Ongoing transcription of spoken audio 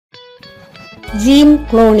gene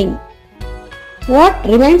cloning. What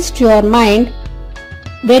remains to your mind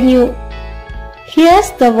when you hear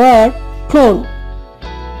the word clone?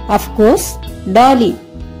 Of course, Dolly,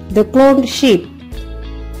 the cloned sheep.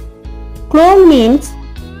 Clone means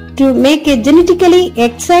to make a genetically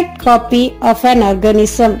exact copy of an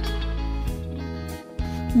organism.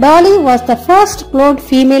 Dolly was the first cloned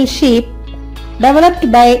female sheep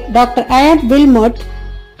developed by Dr. Ian Wilmot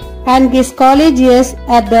and his colleagues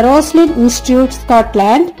at the Roslin Institute,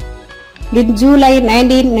 Scotland in July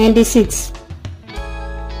 1996.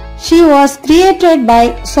 She was created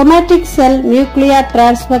by somatic cell nuclear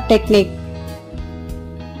transfer technique.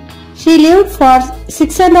 She lived for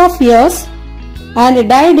 6.5 years and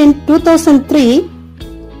died in 2003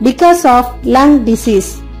 because of lung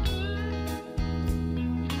disease.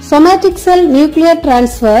 Somatic cell nuclear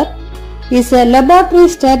transfer is a laboratory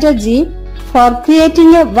strategy for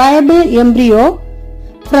creating a viable embryo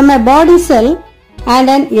from a body cell and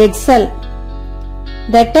an egg cell.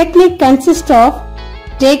 The technique consists of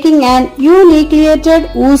taking an enucleated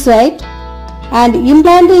oocyte and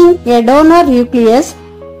implanting a donor nucleus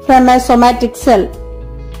from a somatic cell.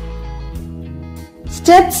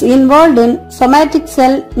 Steps involved in somatic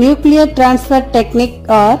cell nuclear transfer technique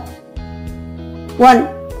are: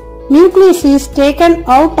 1. Nucleus is taken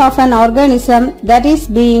out of an organism that is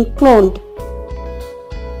being cloned.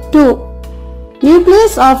 2.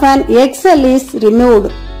 Nucleus of an egg cell is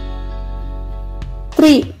removed.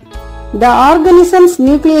 3. The organism's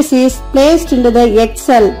nucleus is placed into the egg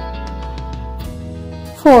cell.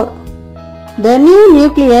 4. The new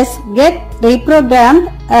nucleus gets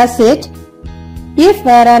reprogrammed as it if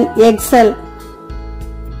were an egg cell.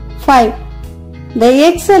 5. The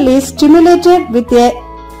egg cell is stimulated with a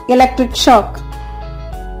electric shock.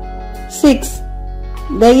 6.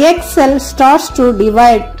 The egg cell starts to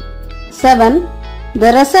divide. 7.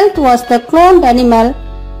 The result was the cloned animal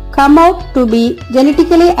come out to be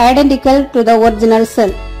genetically identical to the original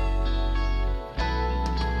cell.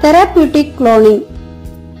 Therapeutic cloning.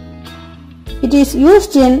 It is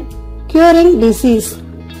used in curing disease.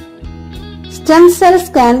 Stem cells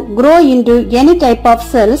can grow into any type of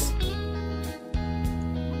cells.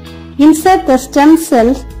 Insert the stem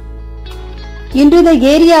cells into the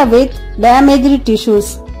area with damaged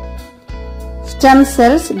tissues. Stem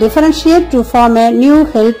cells differentiate to form a new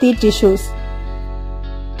healthy tissues.